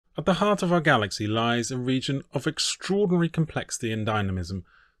At the heart of our galaxy lies a region of extraordinary complexity and dynamism,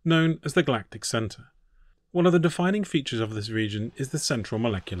 known as the Galactic Center. One of the defining features of this region is the central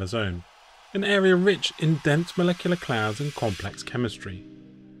molecular zone, an area rich in dense molecular clouds and complex chemistry.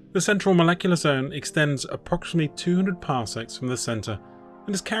 The central molecular zone extends approximately 200 parsecs from the center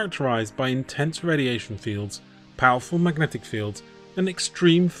and is characterized by intense radiation fields, powerful magnetic fields, and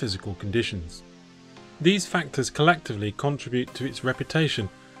extreme physical conditions. These factors collectively contribute to its reputation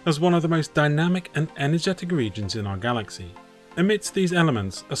as one of the most dynamic and energetic regions in our galaxy. Amidst these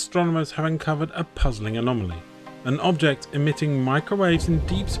elements, astronomers have uncovered a puzzling anomaly, an object emitting microwaves in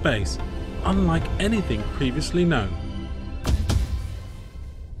deep space unlike anything previously known.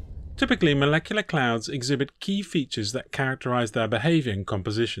 Typically, molecular clouds exhibit key features that characterize their behavior and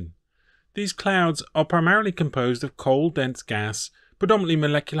composition. These clouds are primarily composed of cold, dense gas, predominantly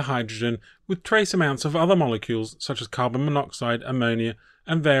molecular hydrogen, with trace amounts of other molecules such as carbon monoxide, ammonia,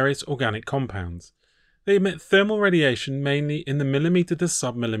 and various organic compounds. They emit thermal radiation mainly in the millimeter to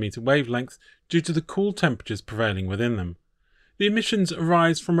sub-millimeter wavelength due to the cool temperatures prevailing within them. The emissions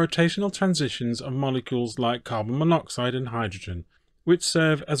arise from rotational transitions of molecules like carbon monoxide and hydrogen, which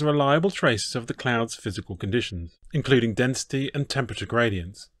serve as reliable traces of the cloud's physical conditions, including density and temperature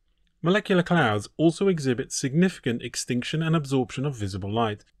gradients. Molecular clouds also exhibit significant extinction and absorption of visible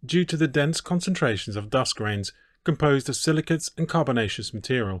light due to the dense concentrations of dust grains composed of silicates and carbonaceous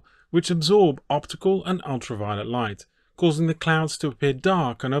material, which absorb optical and ultraviolet light, causing the clouds to appear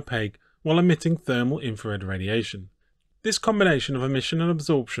dark and opaque while emitting thermal infrared radiation. This combination of emission and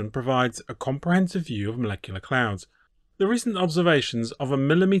absorption provides a comprehensive view of molecular clouds. The recent observations of a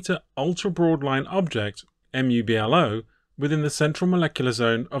millimeter ultra-broadline object, MUBLO, within the central molecular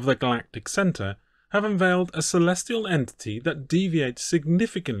zone of the Galactic Center have unveiled a celestial entity that deviates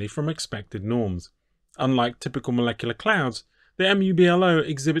significantly from expected norms. Unlike typical molecular clouds, the MUBLO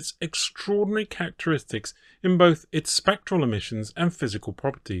exhibits extraordinary characteristics in both its spectral emissions and physical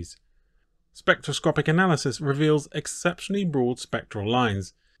properties. Spectroscopic analysis reveals exceptionally broad spectral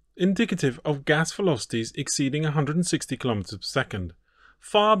lines, indicative of gas velocities exceeding 160 km per second,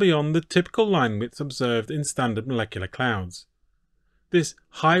 far beyond the typical line widths observed in standard molecular clouds. This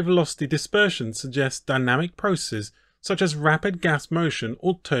high-velocity dispersion suggests dynamic processes such as rapid gas motion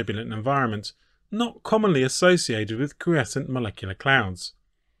or turbulent environments, not commonly associated with quiescent molecular clouds.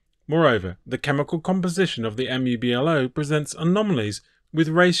 Moreover, the chemical composition of the MUBLO presents anomalies with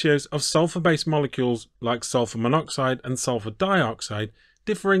ratios of sulfur-based molecules like sulfur monoxide and sulfur dioxide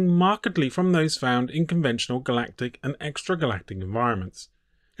differing markedly from those found in conventional galactic and extragalactic environments.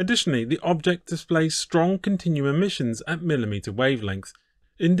 Additionally, the object displays strong continuum emissions at millimeter wavelengths,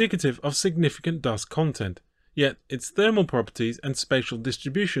 indicative of significant dust content, yet its thermal properties and spatial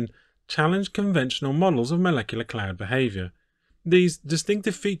distribution challenge conventional models of molecular cloud behavior. These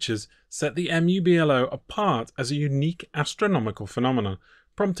distinctive features set the MUBLO apart as a unique astronomical phenomenon,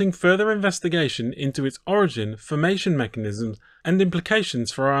 prompting further investigation into its origin, formation mechanisms, and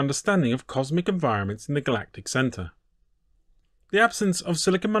implications for our understanding of cosmic environments in the Galactic Center. The absence of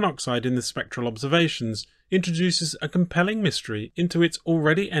silicon monoxide in the spectral observations introduces a compelling mystery into its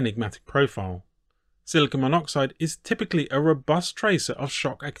already enigmatic profile. Silicon monoxide is typically a robust tracer of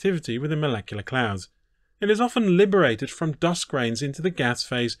shock activity within molecular clouds. It is often liberated from dust grains into the gas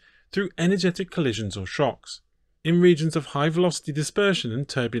phase through energetic collisions or shocks. In regions of high-velocity dispersion and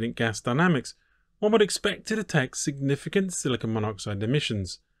turbulent gas dynamics, one would expect to detect significant silicon monoxide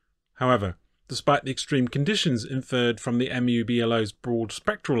emissions. However, despite the extreme conditions inferred from the MUBLO's broad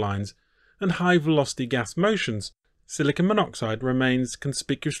spectral lines and high-velocity gas motions, silicon monoxide remains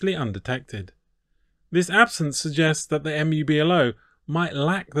conspicuously undetected. This absence suggests that the MUBLO might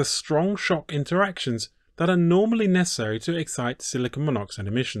lack the strong shock interactions that are normally necessary to excite silicon monoxide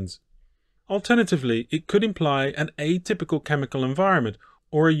emissions. Alternatively, it could imply an atypical chemical environment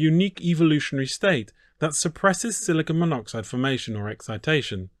or a unique evolutionary state that suppresses silicon monoxide formation or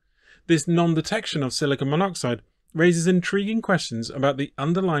excitation. This non-detection of silicon monoxide raises intriguing questions about the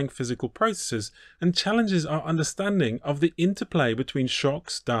underlying physical processes and challenges our understanding of the interplay between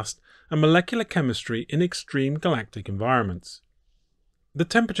shocks, dust, and molecular chemistry in extreme galactic environments. The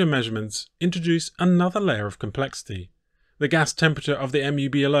temperature measurements introduce another layer of complexity. The gas temperature of the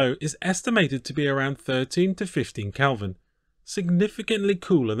MUBLO is estimated to be around 13 to 15 Kelvin, significantly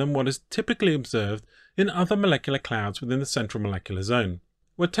cooler than what is typically observed in other molecular clouds within the central molecular zone,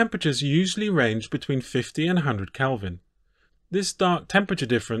 where temperatures usually range between 50 and 100 Kelvin. This stark temperature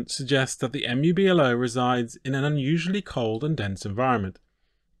difference suggests that the MUBLO resides in an unusually cold and dense environment,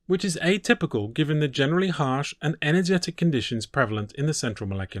 which is atypical given the generally harsh and energetic conditions prevalent in the central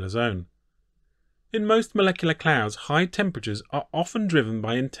molecular zone. In most molecular clouds, high temperatures are often driven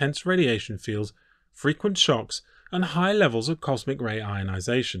by intense radiation fields, frequent shocks, and high levels of cosmic ray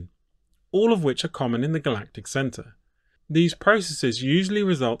ionization, all of which are common in the galactic center. These processes usually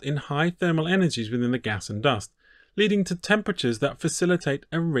result in high thermal energies within the gas and dust, leading to temperatures that facilitate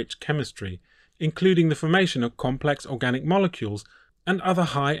a rich chemistry, including the formation of complex organic molecules and other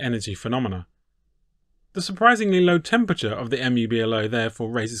high-energy phenomena. The surprisingly low temperature of the MUBLO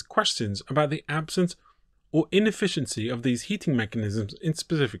therefore raises questions about the absence or inefficiency of these heating mechanisms in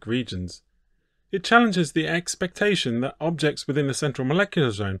specific regions. It challenges the expectation that objects within the central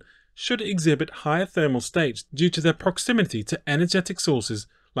molecular zone should exhibit higher thermal states due to their proximity to energetic sources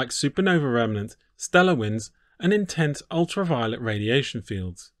like supernova remnants, stellar winds, and intense ultraviolet radiation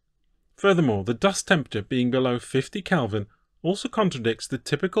fields. Furthermore, the dust temperature being below 50 Kelvin also contradicts the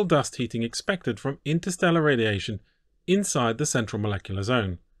typical dust heating expected from interstellar radiation inside the central molecular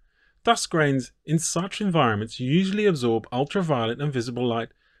zone. Dust grains in such environments usually absorb ultraviolet and visible light,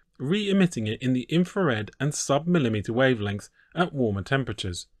 re-emitting it in the infrared and sub-millimeter wavelengths at warmer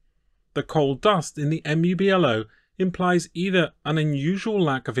temperatures. The cold dust in the MUBLO implies either an unusual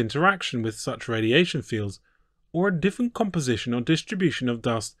lack of interaction with such radiation fields or a different composition or distribution of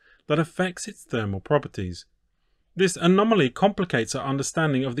dust that affects its thermal properties. This anomaly complicates our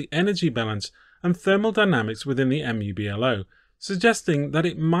understanding of the energy balance and thermal dynamics within the MUBLO, suggesting that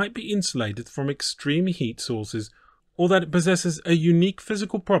it might be insulated from extreme heat sources or that it possesses a unique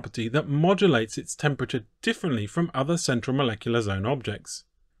physical property that modulates its temperature differently from other central molecular zone objects.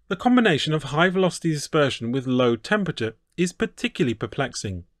 The combination of high velocity dispersion with low temperature is particularly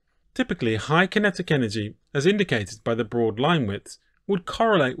perplexing. Typically, high kinetic energy, as indicated by the broad line widths, would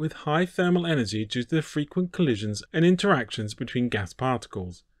correlate with high thermal energy due to the frequent collisions and interactions between gas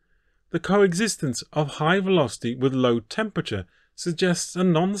particles. The coexistence of high velocity with low temperature suggests a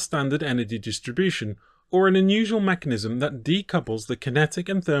non-standard energy distribution or an unusual mechanism that decouples the kinetic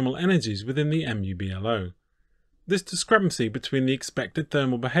and thermal energies within the MUBLO. This discrepancy between the expected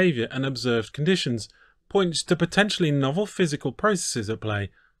thermal behavior and observed conditions points to potentially novel physical processes at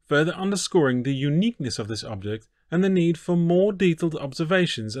play, further underscoring the uniqueness of this object and the need for more detailed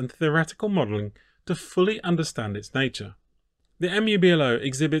observations and theoretical modelling to fully understand its nature. The MUBLO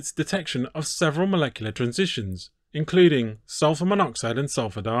exhibits detection of several molecular transitions, including sulfur monoxide and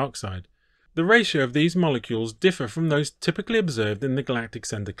sulfur dioxide. The ratio of these molecules differ from those typically observed in the Galactic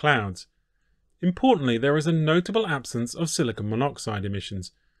Center clouds. Importantly, there is a notable absence of silicon monoxide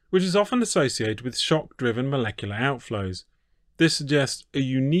emissions, which is often associated with shock-driven molecular outflows. This suggests a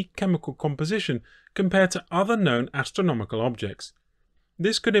unique chemical composition compared to other known astronomical objects.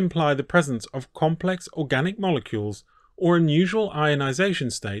 This could imply the presence of complex organic molecules or unusual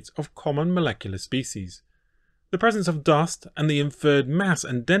ionization states of common molecular species. The presence of dust and the inferred mass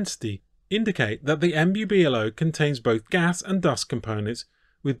and density indicate that the MUBLO contains both gas and dust components,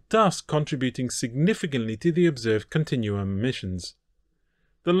 with dust contributing significantly to the observed continuum emissions.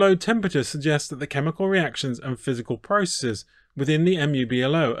 The low temperature suggests that the chemical reactions and physical processes within the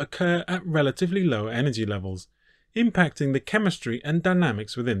MUBLO occur at relatively low energy levels, impacting the chemistry and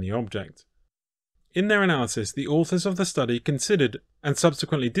dynamics within the object. In their analysis, the authors of the study considered and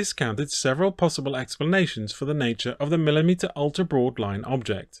subsequently discounted several possible explanations for the nature of the millimeter ultra-broad line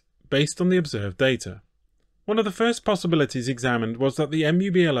object, based on the observed data. One of the first possibilities examined was that the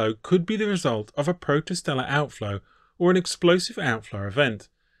MUBLO could be the result of a protostellar outflow or an explosive outflow event.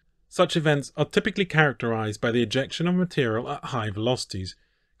 Such events are typically characterized by the ejection of material at high velocities,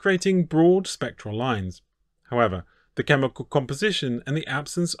 creating broad spectral lines. However, the chemical composition and the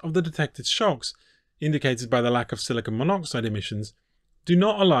absence of the detected shocks, indicated by the lack of silicon monoxide emissions, do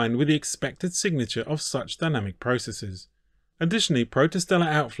not align with the expected signature of such dynamic processes. Additionally, protostellar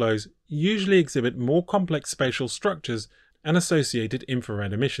outflows usually exhibit more complex spatial structures and associated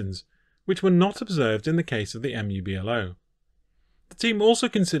infrared emissions, which were not observed in the case of the MUBLO. The team also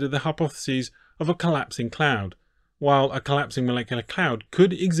considered the hypotheses of a collapsing cloud. While a collapsing molecular cloud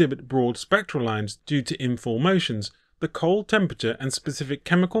could exhibit broad spectral lines due to infall motions, the cold temperature and specific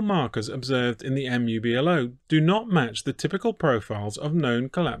chemical markers observed in the MUBLO do not match the typical profiles of known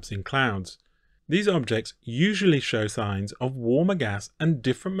collapsing clouds. These objects usually show signs of warmer gas and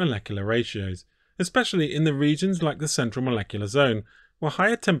different molecular ratios, especially in the regions like the central molecular zone, where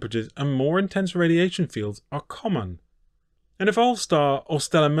higher temperatures and more intense radiation fields are common. An evolved star or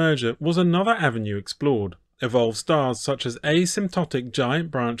stellar merger was another avenue explored. Evolved stars such as asymptotic giant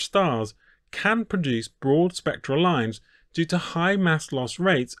branch stars can produce broad spectral lines due to high mass loss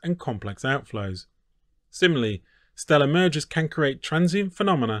rates and complex outflows. Similarly, stellar mergers can create transient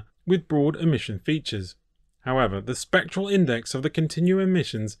phenomena with broad emission features. However, the spectral index of the continuum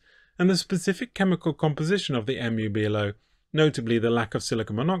emissions and the specific chemical composition of the MUBLO, notably the lack of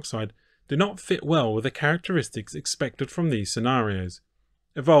silicon monoxide, do not fit well with the characteristics expected from these scenarios.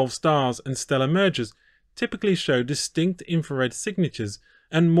 Evolved stars and stellar mergers typically show distinct infrared signatures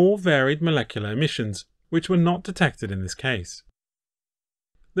and more varied molecular emissions, which were not detected in this case.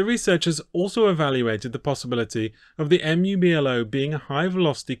 The researchers also evaluated the possibility of the MUBLO being a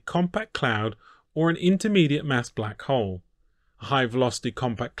high-velocity compact cloud or an intermediate mass black hole. A high-velocity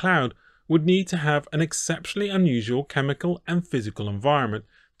compact cloud would need to have an exceptionally unusual chemical and physical environment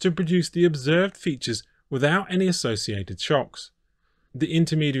to produce the observed features without any associated shocks. The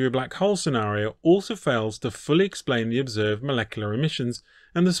intermediary black hole scenario also fails to fully explain the observed molecular emissions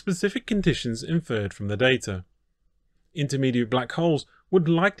and the specific conditions inferred from the data. Intermediate black holes would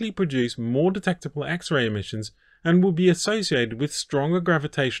likely produce more detectable X-ray emissions and would be associated with stronger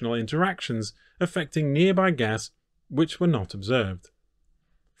gravitational interactions affecting nearby gas which were not observed.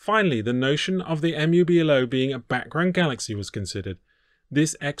 Finally, the notion of the MUBLO being a background galaxy was considered.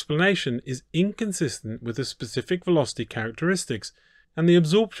 This explanation is inconsistent with the specific velocity characteristics and the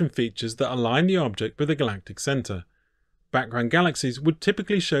absorption features that align the object with the galactic center. Background galaxies would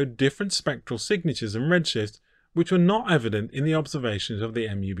typically show different spectral signatures and redshifts which were not evident in the observations of the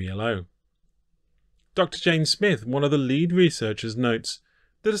MUBLO. Dr. James Smith, one of the lead researchers, notes,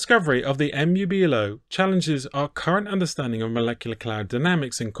 "The discovery of the MUBLO challenges our current understanding of molecular cloud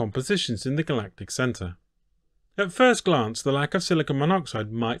dynamics and compositions in the galactic center." At first glance, the lack of silicon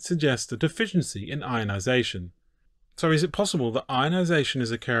monoxide might suggest a deficiency in ionization. So is it possible that ionization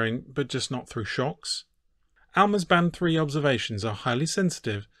is occurring but just not through shocks? ALMA's Band 3 observations are highly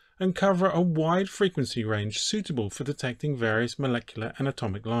sensitive and cover a wide frequency range suitable for detecting various molecular and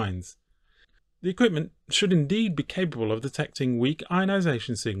atomic lines. The equipment should indeed be capable of detecting weak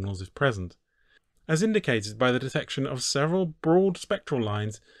ionization signals if present, as indicated by the detection of several broad spectral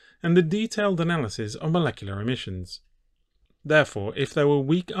lines and the detailed analysis of molecular emissions. Therefore, if there were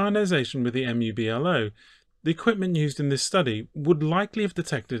weak ionization with the MUBLO, the equipment used in this study would likely have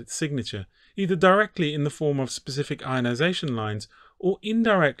detected its signature, either directly in the form of specific ionization lines or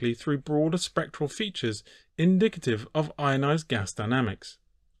indirectly through broader spectral features indicative of ionized gas dynamics.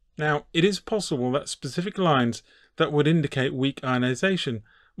 Now, it is possible that specific lines that would indicate weak ionization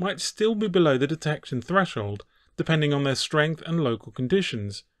might still be below the detection threshold, depending on their strength and local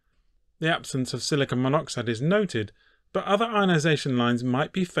conditions. The absence of silicon monoxide is noted, but other ionization lines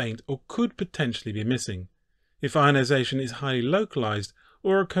might be faint or could potentially be missing. If ionization is highly localized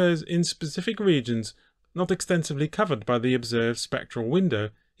or occurs in specific regions not extensively covered by the observed spectral window,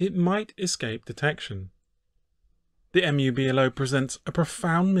 it might escape detection. The MUBLO presents a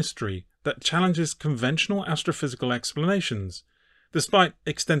profound mystery that challenges conventional astrophysical explanations. Despite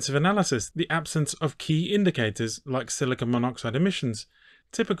extensive analysis, the absence of key indicators like silicon monoxide emissions,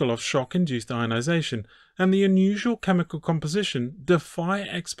 typical of shock-induced ionization, and the unusual chemical composition defy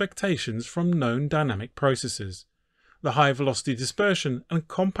expectations from known dynamic processes. The high-velocity dispersion and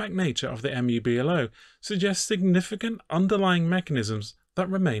compact nature of the MUBLO suggest significant underlying mechanisms that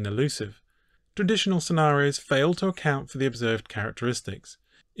remain elusive. Traditional scenarios fail to account for the observed characteristics.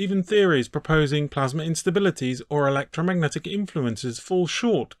 Even theories proposing plasma instabilities or electromagnetic influences fall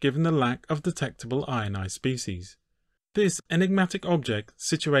short given the lack of detectable ionized species. This enigmatic object,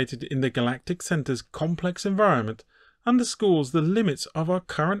 situated in the Galactic Center's complex environment, underscores the limits of our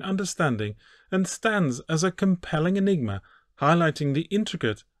current understanding and stands as a compelling enigma, highlighting the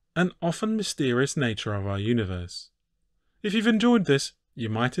intricate and often mysterious nature of our universe. If you've enjoyed this, you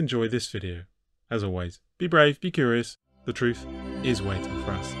might enjoy this video. As always, be brave, be curious, the truth is waiting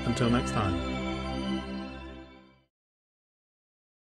for us. Until next time.